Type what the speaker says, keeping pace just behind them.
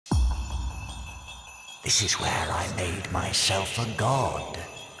This is where I made myself a god,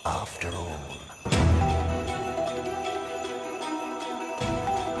 after all.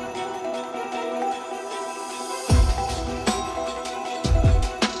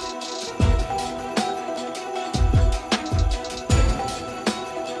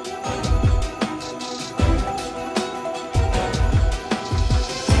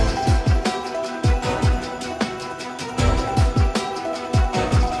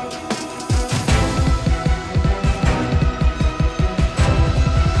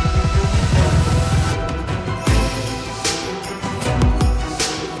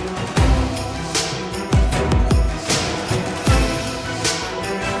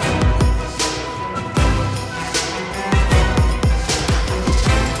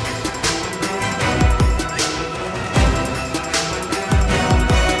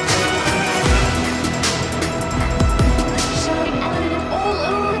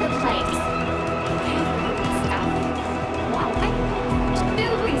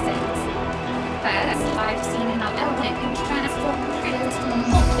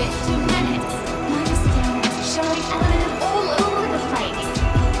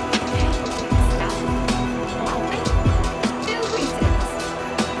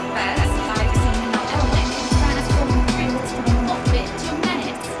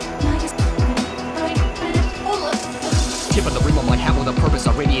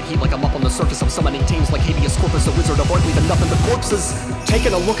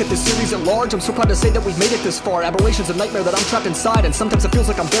 Taking a look at this series at large, I'm so proud to say that we've made it this far. Aberration's a nightmare that I'm trapped inside, and sometimes it feels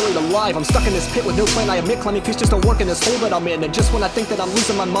like I'm buried alive. I'm stuck in this pit with no plan, I admit. Climbing peace just don't work in this hole that I'm in. And just when I think that I'm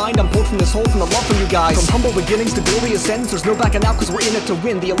losing my mind, I'm pulled from this hole from the love from you guys. From humble beginnings to glorious ends, there's no backing out cause we're in it to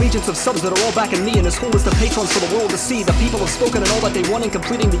win. The allegiance of subs that are all backing me, and this hole is the patrons for the world to see. The people have spoken and all that they want, and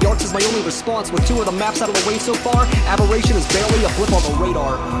completing the arts is my only response. With 2 of the maps out of the way so far, Aberration is barely a blip on the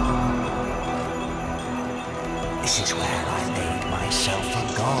radar. This is where I made myself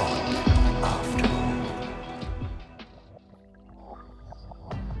a god, after all.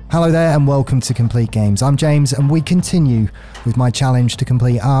 Hello there and welcome to Complete Games. I'm James and we continue with my challenge to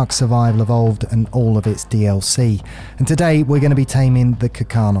complete Ark Survival Evolved and all of its DLC. And today we're going to be taming the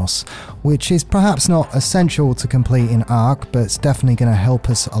Karkinos, which is perhaps not essential to complete in Ark, but it's definitely going to help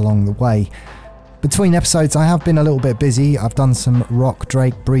us along the way. Between episodes I have been a little bit busy. I've done some rock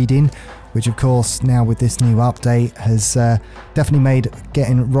drake breeding, which of course now with this new update has definitely made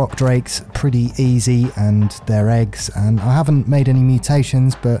getting rock drakes pretty easy, and their eggs, and I haven't made any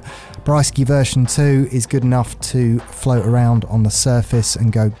mutations, but Brysky version 2 is good enough to float around on the surface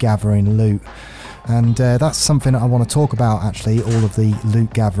and go gathering loot. And that's something that I want to talk about actually, all of the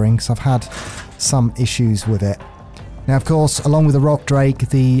loot gathering, because I've had some issues with it. Now of course, along with the rock drake,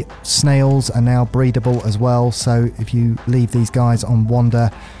 the snails are now breedable as well, so if you leave these guys on wander,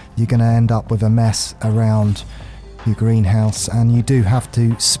 you're going to end up with a mess around your greenhouse, and you do have to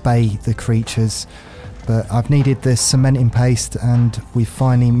spay the creatures. But I've needed this cementing paste, and we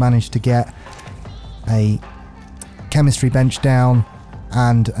finally managed to get a chemistry bench down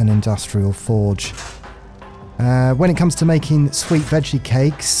and an industrial forge. When it comes to making sweet veggie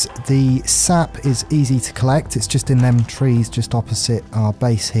cakes, the sap is easy to collect. It's just in them trees just opposite our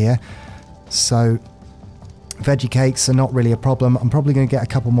base here. So veggie cakes are not really a problem. I'm probably going to get a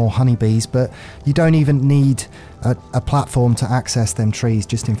couple more honeybees, but you don't even need a platform to access them trees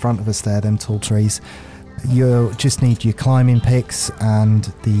just in front of us there, them tall trees. You just need your climbing picks and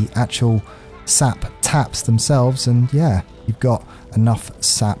the actual sap taps themselves, and yeah, you've got enough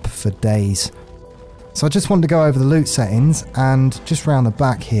sap for days. So I just wanted to go over the loot settings, and just round the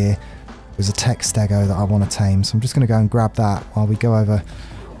back here was a tech stego that I want to tame, so I'm just going to go and grab that while we go over,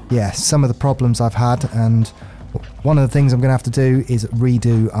 yeah, some of the problems I've had. And one of the things I'm going to have to do is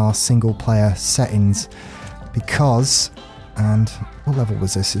redo our single player settings, because, and what level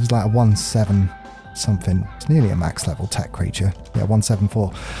was this? It was like a 1.7 something. It's nearly a max level tech creature. Yeah,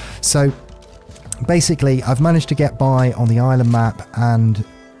 1.74. So basically I've managed to get by on the island map and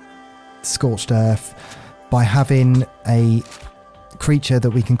Scorched Earth by having a creature that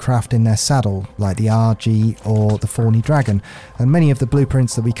we can craft in their saddle, like the RG or the Fawny Dragon. And many of the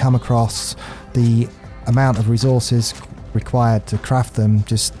blueprints that we come across, the amount of resources required to craft them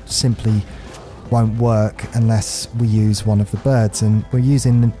just simply won't work unless we use one of the birds, and we're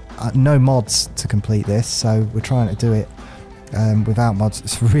using no mods to complete this, so we're trying to do it without mods.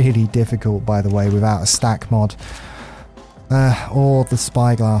 It's really difficult, by the way, without a stack mod or the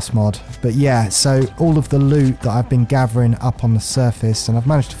spyglass mod. But yeah, so all of the loot that I've been gathering up on the surface, and I've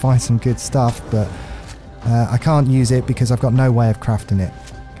managed to find some good stuff, but I can't use it because I've got no way of crafting it.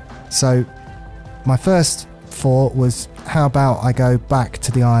 So my first thought was how about I go back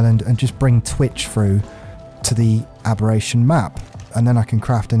to the island and just bring Twitch through to the Aberration map, and then I can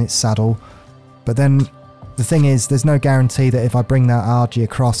craft in its saddle. But then the thing is, there's no guarantee that if I bring that RG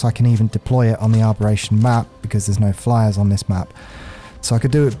across, I can even deploy it on the Aberration map, because there's no flyers on this map. So I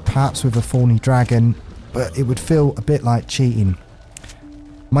could do it perhaps with a Thorny Dragon, but it would feel a bit like cheating.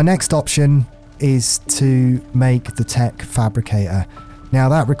 My next option is to make the Tech Fabricator. Now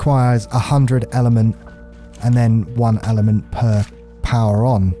that requires 100 element and then 1 element per power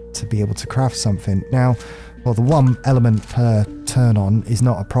on to be able to craft something. Now, well, the 1 element per turn on is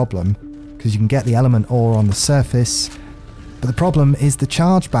not a problem, because you can get the element ore on the surface, but the problem is the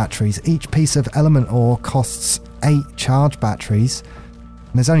charge batteries. Each piece of element ore costs 8 charge batteries,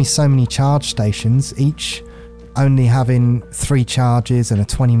 and there's only so many charge stations, each only having 3 charges and a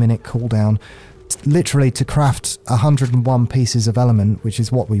 20-minute cooldown. Literally, to craft 101 pieces of element, which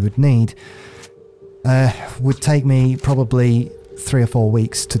is what we would need, would take me probably 3 or 4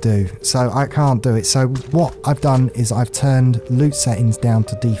 weeks to do, so I can't do it. So what I've done is I've turned loot settings down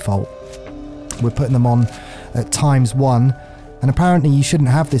to default. We're putting them on at ×1, and apparently you shouldn't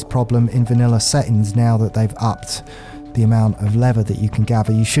have this problem in vanilla settings now that they've upped the amount of leather that you can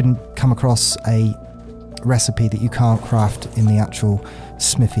gather. You shouldn't come across a recipe that you can't craft in the actual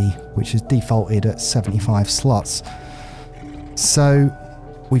smithy, which is defaulted at 75 slots. So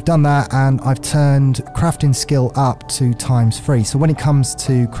we've done that, and I've turned crafting skill up to ×3. So when it comes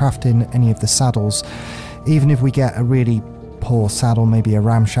to crafting any of the saddles, even if we get a really poor saddle, maybe a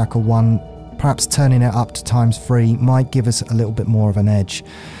ramshackle one, perhaps turning it up to ×3 might give us a little bit more of an edge.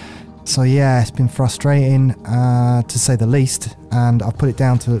 So yeah, it's been frustrating to say the least, and I've put it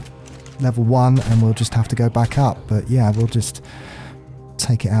down to level 1, and we'll just have to go back up. But yeah, we'll just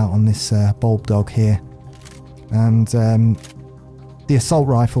take it out on this bulb dog here. And the assault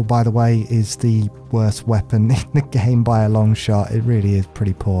rifle, by the way, is the worst weapon in the game by a long shot. It really is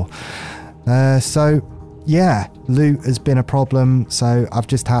pretty poor. So yeah, loot has been a problem, so I've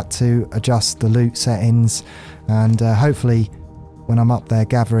just had to adjust the loot settings, and hopefully when I'm up there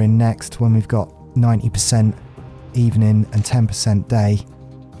gathering next, when we've got 90% evening and 10% day,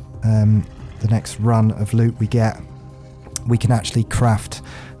 the next run of loot we get, we can actually craft.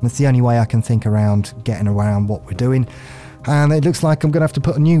 And that's the only way I can think around getting around what we're doing. And it looks like I'm going to have to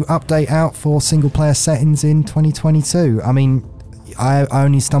put a new update out for single player settings in 2022. I mean, I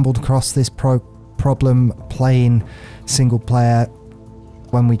only stumbled across this problem playing single player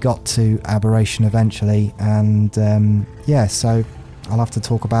when we got to Aberration eventually, and yeah, so I'll have to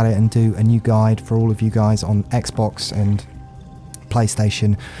talk about it and do a new guide for all of you guys on Xbox and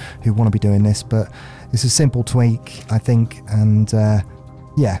PlayStation who want to be doing this. But it's a simple tweak, I think, and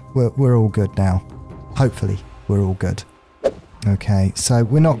yeah, we're all good now. Hopefully we're all good. Okay, so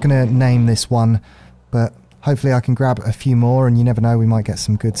we're not going to name this one, but hopefully I can grab a few more, and you never know, we might get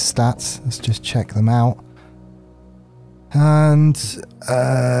some good stats. Let's just check them out. And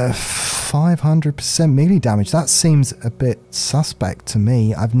 500% melee damage. That seems a bit suspect to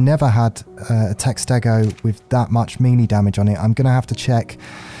me. I've never had a Textego with that much melee damage on it. I'm going to have to check.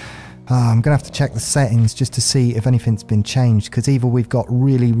 I'm going to have to check the settings just to see if anything's been changed, because either we've got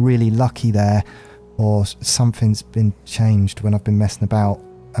really, really lucky there, or something's been changed when I've been messing about.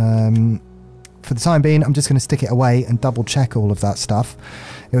 For the time being, I'm just going to stick it away and double check all of that stuff.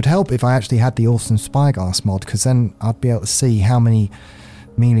 It would help if I actually had the Awesome Spyglass mod, because then I'd be able to see how many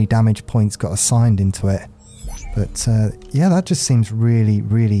melee damage points got assigned into it. But yeah, that just seems really,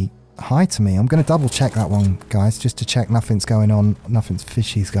 really high to me. I'm going to double check that one, guys, just to check nothing's going on, nothing's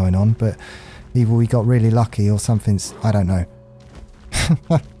fishy's going on. But either we got really lucky or something's, I don't know.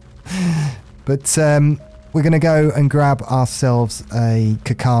 But we're going to go and grab ourselves a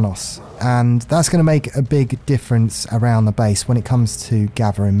Karkinos, and that's going to make a big difference around the base when it comes to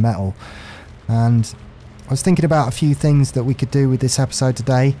gathering metal. And I was thinking about a few things that we could do with this episode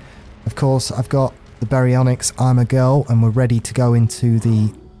today. Of course, I've got the Baryonyx Armor Girl, and we're ready to go into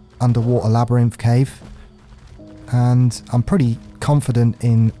the underwater labyrinth cave. And I'm pretty confident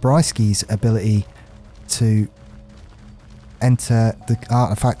in Brysky's ability to enter the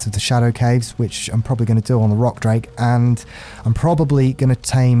artifact of the Shadow Caves, which I'm probably going to do on the Rock Drake, and I'm probably going to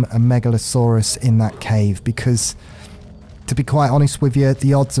tame a Megalosaurus in that cave, because to be quite honest with you,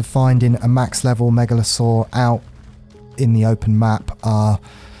 the odds of finding a max level Megalosaur out in the open map are,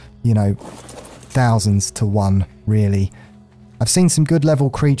 you know, thousands to 1 really. I've seen some good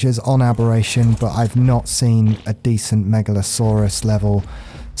level creatures on Aberration, but I've not seen a decent Megalosaurus level.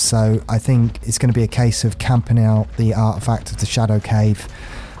 So I think it's going to be a case of camping out the artifact of the Shadow Cave,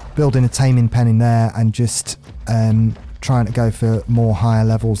 building a taming pen in there, and just trying to go for more higher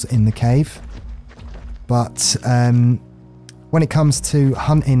levels in the cave. But when it comes to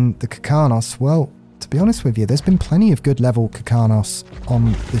hunting the Karkinos, well, to be honest with you, there's been plenty of good level Karkinos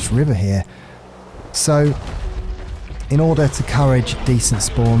on this river here. So, in order to encourage decent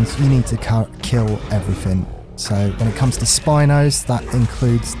spawns, you need to kill everything. So, when it comes to Spinos, that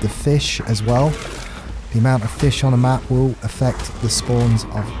includes the fish as well. The amount of fish on a map will affect the spawns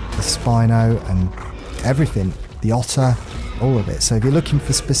of the Spino and everything. The otter, all of it. So, if you're looking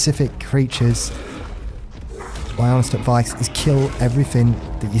for specific creatures, my honest advice is kill everything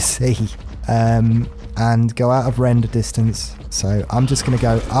that you see. And go out of render distance. So I'm just going to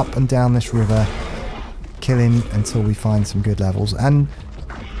go up and down this river, killing until we find some good levels. And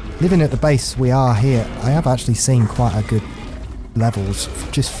living at the base we are here, I have actually seen quite a good levels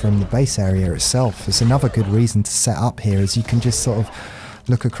just from the base area itself. It's another good reason to set up here, is you can just sort of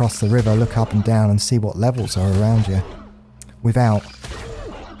look across the river, look up and down and see what levels are around you without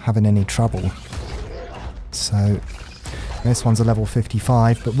having any trouble. So this one's a level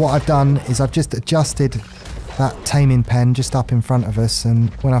 55, but what I've done is I've just adjusted that taming pen just up in front of us,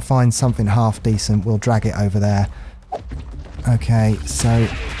 and when I find something half decent, we'll drag it over there. Okay, so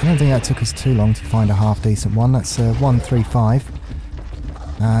I don't think that took us too long to find a half decent one. That's a 135,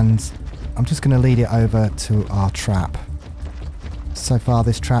 and I'm just going to lead it over to our trap. So far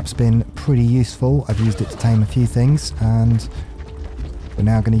this trap's been pretty useful. I've used it to tame a few things, and we're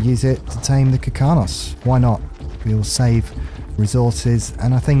now going to use it to tame the Karkinos. Why not? We'll save resources,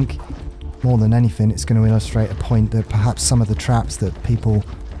 and I think more than anything it's going to illustrate a point that perhaps some of the traps that people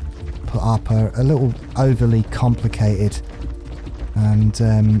put up are a little overly complicated,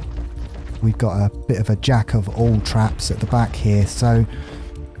 and we've got a bit of a jack of all traps at the back here. So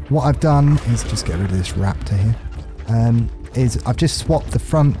what I've done is just get rid of this raptor here. Is I've just swapped the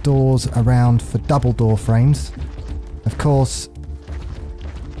front doors around for double door frames. Of course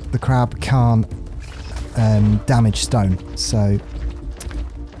the crab can't damage stone, so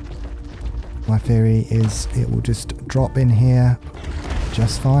my theory is it will just drop in here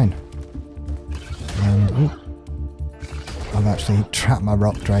just fine. And ooh, I've actually trapped my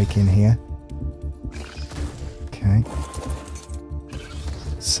rock drake in here. Okay,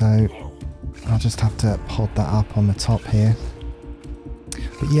 so I'll just have to pod that up on the top here.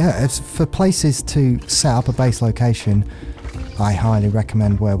 But yeah, as for places to set up a base location, I highly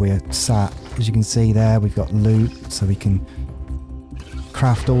recommend where we're sat. As you can see there, we've got loot, so we can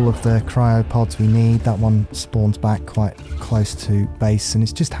craft all of the cryopods we need. That one spawns back quite close to base, and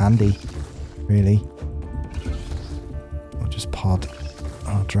it's just handy, really. We'll just pod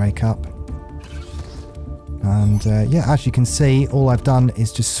our drake up. And yeah, as you can see, all I've done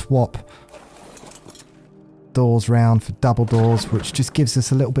is just swap doors round for double doors, which just gives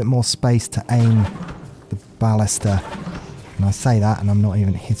us a little bit more space to aim the ballista. And I say that and I'm not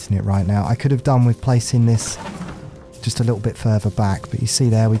even hitting it right now. I could have done with placing this just a little bit further back, but you see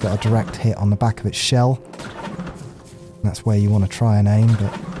there we got a direct hit on the back of its shell. That's where you want to try and aim,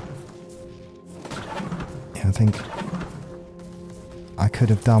 but yeah, I think I could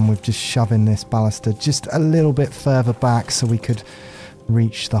have done with just shoving this ballista just a little bit further back so we could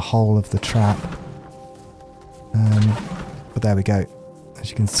reach the whole of the trap. But there we go. As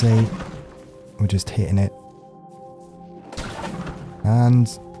you can see, we're just hitting it. And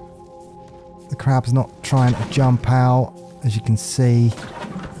the crab's not trying to jump out, as you can see.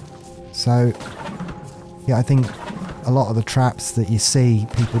 So yeah, I think a lot of the traps that you see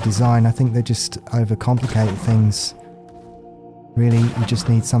people design, I think they just overcomplicate things. Really, you just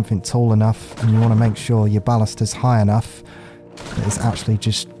need something tall enough, and you want to make sure your ballista's high enough that it's actually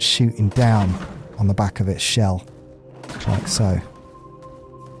just shooting down on the back of its shell, like so.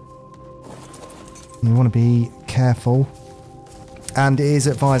 You want to be careful, and it is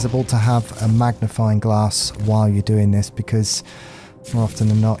advisable to have a magnifying glass while you're doing this, because more often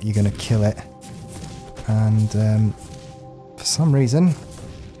than not you're going to kill it. And for some reason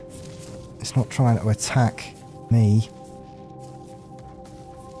it's not trying to attack me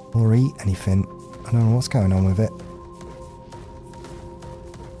or eat anything. I don't know what's going on with it.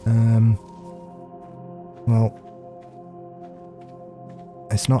 Well,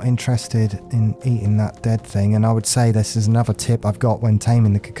 it's not interested in eating that dead thing. And I would say this is another tip I've got when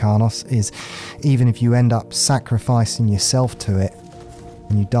taming the Karkinos, is even if you end up sacrificing yourself to it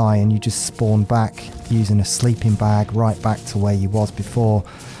and you die and you just spawn back using a sleeping bag right back to where you was before,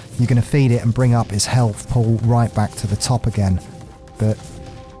 you're going to feed it and bring up its health pool right back to the top again. But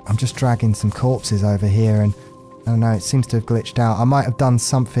I'm just dragging some corpses over here, and I don't know, it seems to have glitched out. I might have done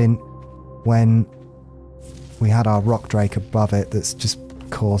something when we had our rock drake above it that's just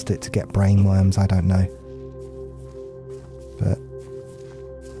caused it to get brainworms, I don't know. But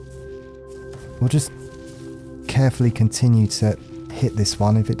we'll just carefully continue to hit this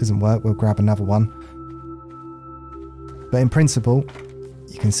one. If it doesn't work, we'll grab another one. But in principle,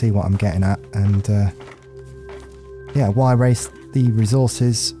 you can see what I'm getting at. And yeah, why waste the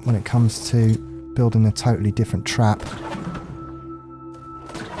resources when it comes to building a totally different trap?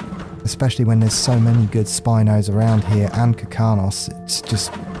 Especially when there's so many good Spinos around here and Karkinos. It's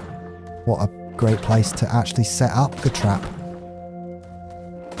just what a great place to actually set up the trap.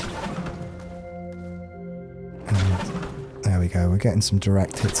 And there we go, we're getting some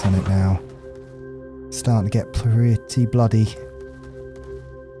direct hits on it now. Starting to get pretty bloody.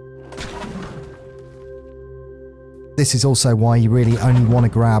 This is also why you really only want to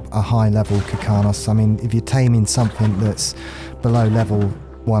grab a high level Karkinos. I mean, if you're taming something that's below level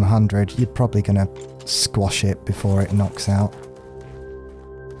 100, you're probably going to squash it before it knocks out.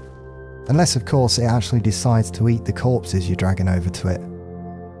 Unless, of course, it actually decides to eat the corpses you're dragging over to it.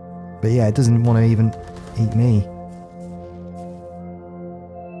 But yeah, it doesn't want to even eat me.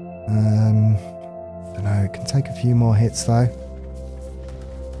 Don't know, it can take a few more hits though.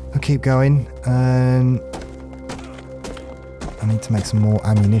 I'll keep going. I need to make some more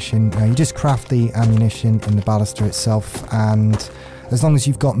ammunition. Now, you just craft the ammunition in the ballista itself, and as long as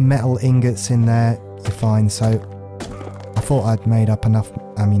you've got metal ingots in there, you're fine. So I thought I'd made up enough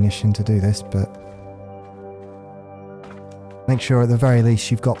ammunition to do this, but make sure at the very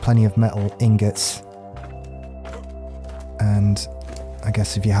least you've got plenty of metal ingots. And I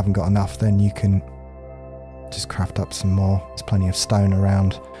guess if you haven't got enough, then you can just craft up some more. There's plenty of stone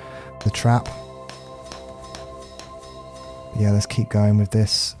around the trap. Yeah, let's keep going with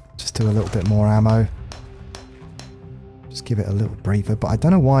this. Just do a little bit more ammo. Just give it a little breather, but I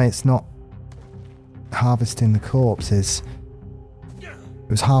don't know why it's not harvesting the corpses. It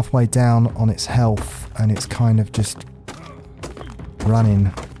was halfway down on its health and it's kind of just running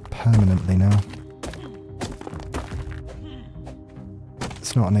permanently now.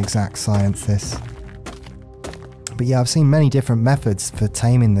 It's not an exact science, this. But yeah, I've seen many different methods for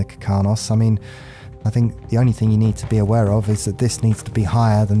taming the Karkinos. I mean, I think the only thing you need to be aware of is that this needs to be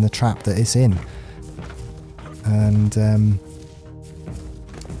higher than the trap that it's in. And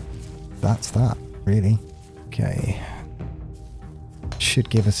that's that, really. Okay. Should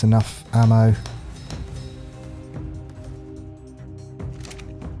give us enough ammo.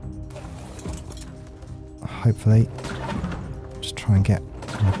 Hopefully. Just try and get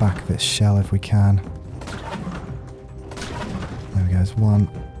on the back of its shell if we can. There we go, there's one.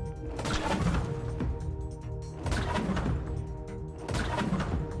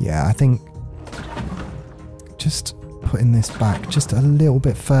 Yeah, I think just putting this back just a little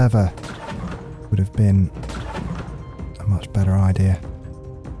bit further would have been a much better idea.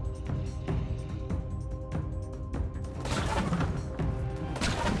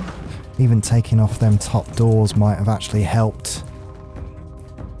 Even taking off them top doors might have actually helped.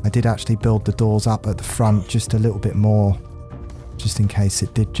 I did actually build the doors up at the front just a little bit more, just in case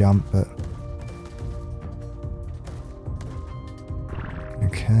it did jump, but...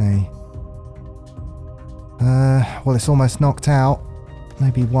 Okay. Well, it's almost knocked out.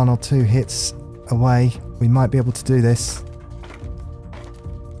 Maybe 1 or 2 hits away. We might be able to do this.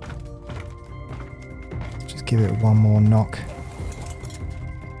 Just give it one more knock.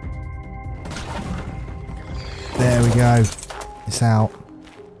 There we go. It's out.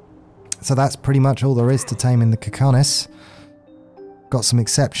 So that's pretty much all there is to taming the Karkinos. Got some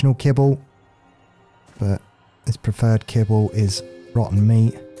exceptional kibble, but its preferred kibble is rotten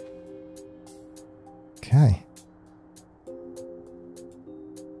meat. Okay.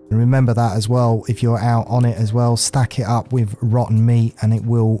 And remember that as well, if you're out on it as well, stack it up with rotten meat and it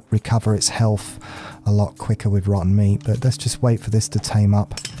will recover its health a lot quicker with rotten meat. But let's just wait for this to tame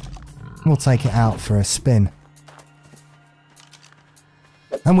up. We'll take it out for a spin.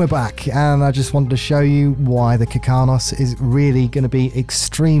 And we're back, and I just wanted to show you why the Karkinos is really going to be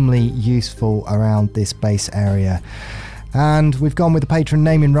extremely useful around this base area. And we've gone with the patron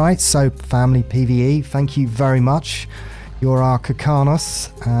naming rights, so Family PvE, thank you very much. You're our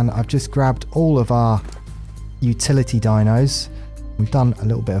Karkinos, and I've just grabbed all of our utility dinos. We've done a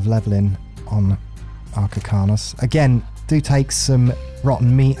little bit of leveling on our Karkinos. Again, do take some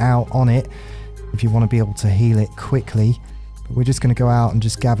rotten meat out on it if you want to be able to heal it quickly. We're just going to go out and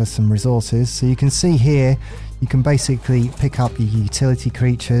just gather some resources. So you can see here, you can basically pick up your utility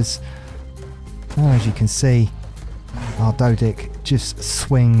creatures. And as you can see, our Dodic just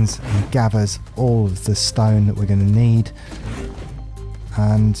swings and gathers all of the stone that we're going to need.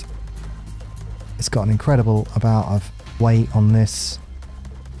 And it's got an incredible amount of weight on this.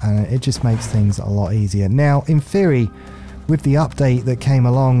 And it just makes things a lot easier. Now, in theory, with the update that came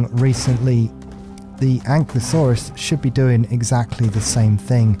along recently, the Ankylosaurus should be doing exactly the same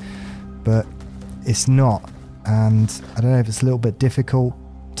thing, but it's not. And I don't know if it's a little bit difficult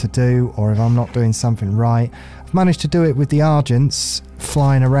to do or if I'm not doing something right. I've managed to do it with the Argents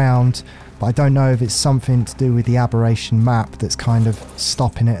flying around, but I don't know if it's something to do with the Aberration map that's kind of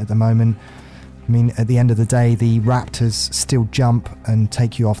stopping it at the moment. I mean, at the end of the day, the raptors still jump and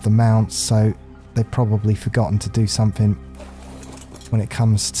take you off the mounts, so they've probably forgotten to do something when it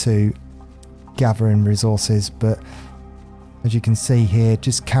comes to gathering resources. But as you can see here,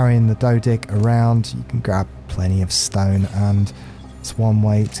 just carrying the Dodic around, you can grab plenty of stone, and it's one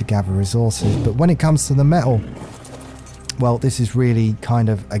way to gather resources. But when it comes to the metal, well, this is really kind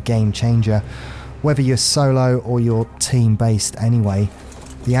of a game changer. Whether you're solo or you're team based anyway,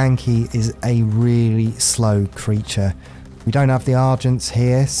 the Anky is a really slow creature. We don't have the Argents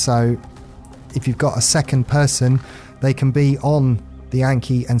here, so if you've got a second person, they can be on the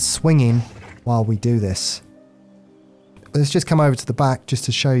Anky and swinging while we do this. Let's just come over to the back just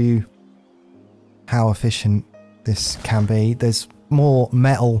to show you how efficient this can be. There's more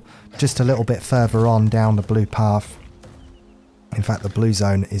metal just a little bit further on down the blue path. In fact, the blue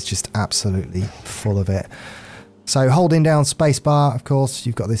zone is just absolutely full of it. So holding down spacebar, of course,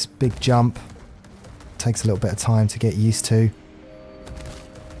 you've got this big jump. Takes a little bit of time to get used to.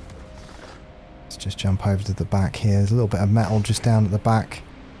 Let's just jump over to the back here. There's a little bit of metal just down at the back.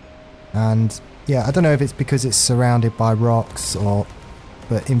 And yeah, I don't know if it's because it's surrounded by rocks or...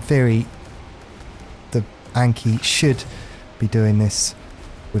 but in theory, the Anky should be doing this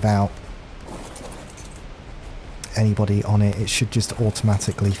without anybody on it. It should just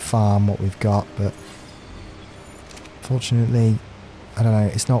automatically farm what we've got, but fortunately, I don't know,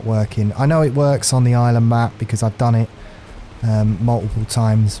 it's not working. I know it works on the island map because I've done it multiple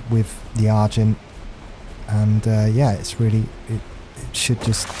times with the Argent, and yeah, it's really, it should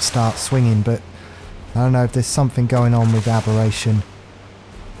just start swinging, but I don't know if there's something going on with Aberration.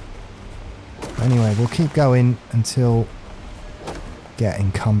 Anyway, we'll keep going until get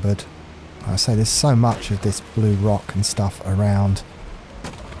encumbered. Like I say, there's so much of this blue rock and stuff around.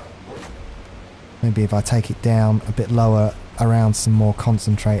 Maybe if I take it down a bit lower around some more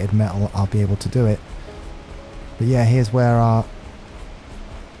concentrated metal, I'll be able to do it. But yeah, here's where our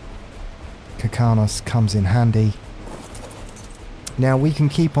Karkinos comes in handy. Now we can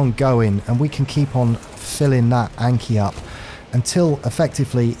keep on going and we can keep on filling that Anky up until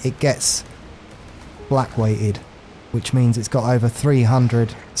effectively it gets black weighted, which means it's got over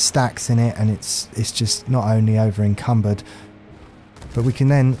 300 stacks in it, and it's just not only over encumbered, but we can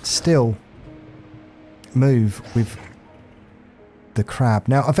then still move with the crab.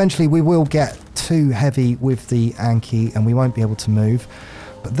 Now eventually we will get too heavy with the Anky and we won't be able to move,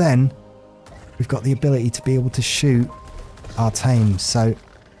 but then we've got the ability to be able to shoot our tames. So I'm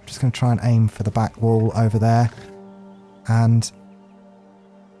just going to try and aim for the back wall over there, and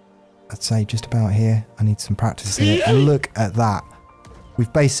I'd say just about here. I need some practice in it, and look at that,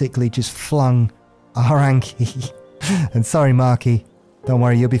 we've basically just flung our Anky and sorry Marky, don't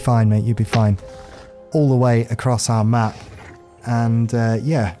worry, you'll be fine mate, you'll be fine, all the way across our map. And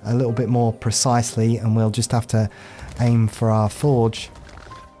yeah, a little bit more precisely, and we'll just have to aim for our forge.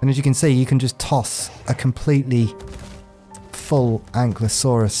 And as you can see, you can just toss a completely full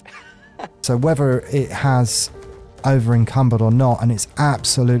Ankylosaurus. So whether it has over encumbered or not, and it's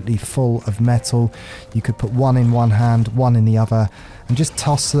absolutely full of metal, you could put one in one hand, one in the other, and just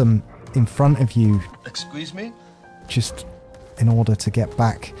toss them in front of you. Excuse me? Just in order to get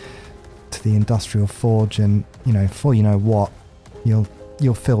back to the industrial forge, and you know, before you know what,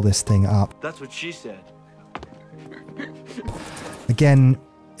 you'll fill this thing up. That's what she said. Again,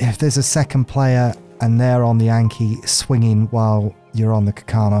 if there's a second player and they're on the Anky swinging while you're on the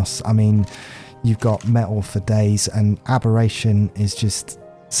Karkinos, I mean, you've got metal for days, and Aberration is just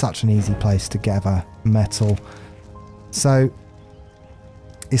such an easy place to gather metal. So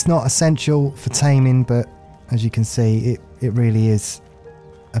it's not essential for taming, but as you can see, it really is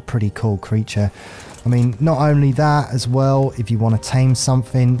a pretty cool creature. I mean, not only that as well, if you want to tame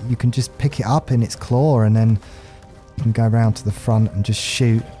something, you can just pick it up in its claw and then you can go around to the front and just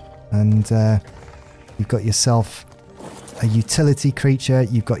shoot, and you've got yourself a utility creature,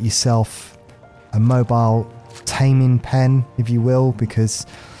 you've got yourself a mobile taming pen, if you will, because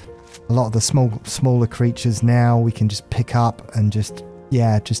a lot of the smaller creatures now we can just pick up and just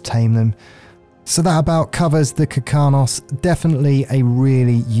tame them. So that about covers the Karkinos. Definitely a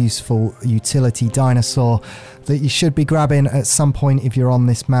really useful utility dinosaur that you should be grabbing at some point if you're on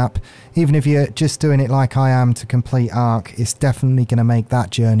this map. Even if you're just doing it like I am to complete Ark, it's definitely going to make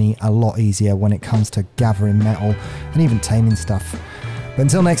that journey a lot easier when it comes to gathering metal and even taming stuff. But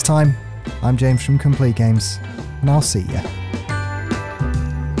until next time, I'm James from Complete Games, and I'll see you